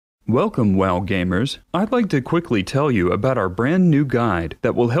Welcome, WoW gamers! I'd like to quickly tell you about our brand new guide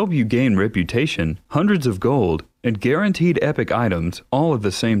that will help you gain reputation, hundreds of gold, and guaranteed epic items all at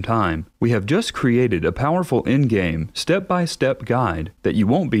the same time. We have just created a powerful in-game, step-by-step guide that you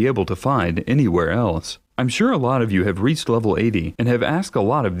won't be able to find anywhere else. I'm sure a lot of you have reached level 80 and have asked a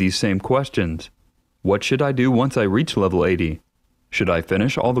lot of these same questions. What should I do once I reach level 80? Should I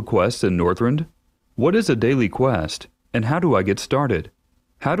finish all the quests in Northrend? What is a daily quest? And how do I get started?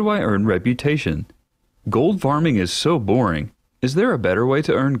 How do I earn reputation? Gold farming is so boring. Is there a better way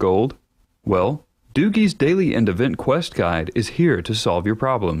to earn gold? Well, Dugi's Daily and Event Quest Guide is here to solve your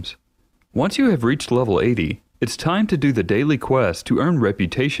problems. Once you have reached level 80, it's time to do the daily quest to earn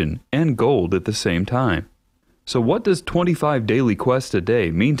reputation and gold at the same time. So what does 25 daily quests a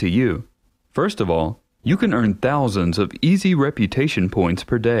day mean to you? First of all, you can earn thousands of easy reputation points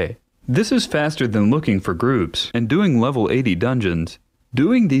per day. This is faster than looking for groups and doing level 80 dungeons.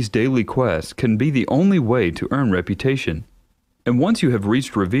 Doing these daily quests can be the only way to earn reputation. And once you have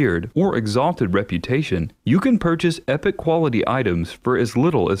reached revered or exalted reputation, you can purchase epic quality items for as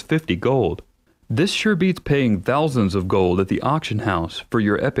little as 50 gold. This sure beats paying thousands of gold at the auction house for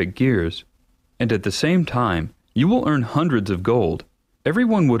your epic gears. And at the same time, you will earn hundreds of gold.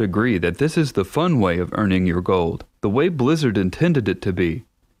 Everyone would agree that this is the fun way of earning your gold, the way Blizzard intended it to be.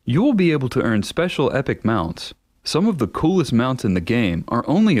 You will be able to earn special epic mounts. Some of the coolest mounts in the game are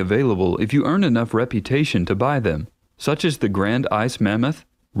only available if you earn enough reputation to buy them, such as the Grand Ice Mammoth,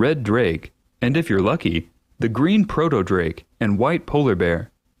 Red Drake, and if you're lucky, the Green Proto Drake and White Polar Bear.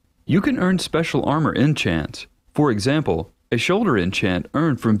 You can earn special armor enchants, for example, a shoulder enchant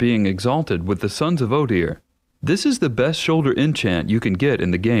earned from being exalted with the Sons of Odir. This is the best shoulder enchant you can get in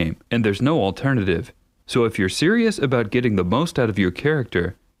the game, and there's no alternative, so if you're serious about getting the most out of your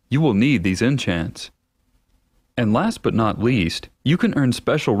character, you will need these enchants. And last but not least, you can earn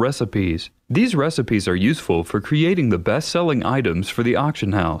special recipes. These recipes are useful for creating the best-selling items for the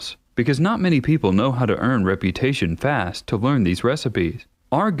auction house, because not many people know how to earn reputation fast to learn these recipes.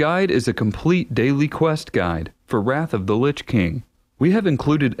 Our guide is a complete daily quest guide for Wrath of the Lich King. We have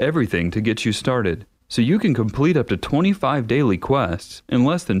included everything to get you started, so you can complete up to 25 daily quests in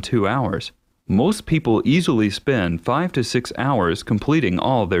less than 2 hours. Most people easily spend 5 to 6 hours completing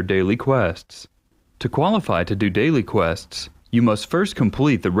all their daily quests. To qualify to do daily quests, you must first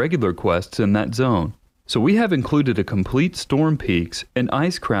complete the regular quests in that zone. So we have included a complete Storm Peaks and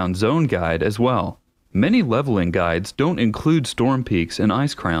Ice Crown zone guide as well. Many leveling guides don't include Storm Peaks and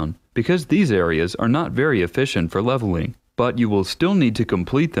Ice Crown because these areas are not very efficient for leveling, but you will still need to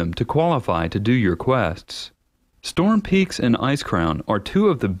complete them to qualify to do your quests. Storm Peaks and Ice Crown are two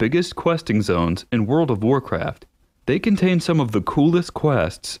of the biggest questing zones in World of Warcraft. They contain some of the coolest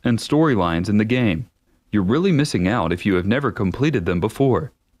quests and storylines in the game. You're really missing out if you have never completed them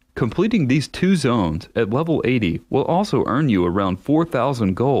before. Completing these two zones at level 80 will also earn you around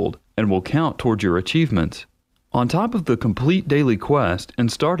 4,000 gold and will count towards your achievements. On top of the complete daily quest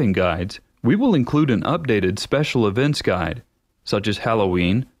and starting guides, we will include an updated special events guide, such as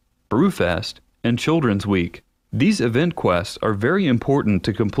Halloween, Brewfest, and Children's Week. These event quests are very important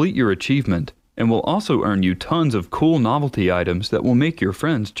to complete your achievement and will also earn you tons of cool novelty items that will make your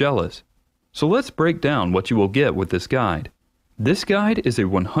friends jealous. So let's break down what you will get with this guide. This guide is a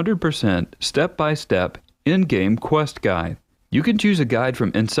 100% step-by-step in-game quest guide. You can choose a guide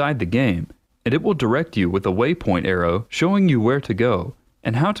from inside the game, and it will direct you with a waypoint arrow showing you where to go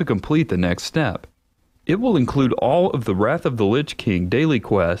and how to complete the next step. It will include all of the Wrath of the Lich King daily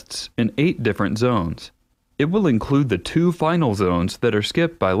quests in 8 different zones. It will include the 2 final zones that are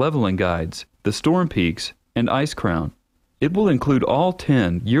skipped by leveling guides, the Storm Peaks and Ice Crown. It will include all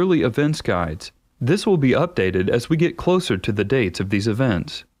 10 yearly events guides. This will be updated as we get closer to the dates of these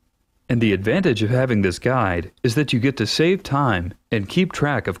events. And the advantage of having this guide is that you get to save time and keep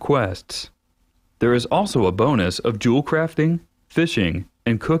track of quests. There is also a bonus of jewel crafting, fishing,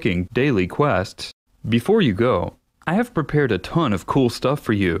 and cooking daily quests. Before you go, I have prepared a ton of cool stuff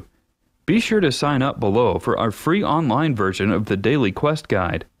for you. Be sure to sign up below for our free online version of the daily quest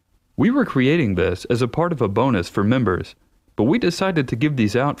guide. We were creating this as a part of a bonus for members, but we decided to give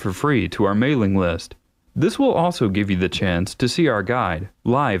these out for free to our mailing list. This will also give you the chance to see our guide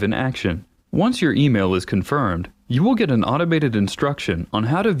live in action. Once your email is confirmed, you will get an automated instruction on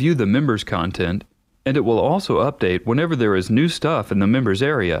how to view the members' content, and it will also update whenever there is new stuff in the members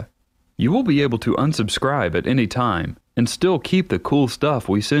area. You will be able to unsubscribe at any time and still keep the cool stuff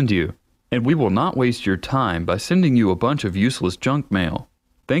we send you, and we will not waste your time by sending you a bunch of useless junk mail.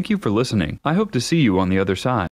 Thank you for listening. I hope to see you on the other side.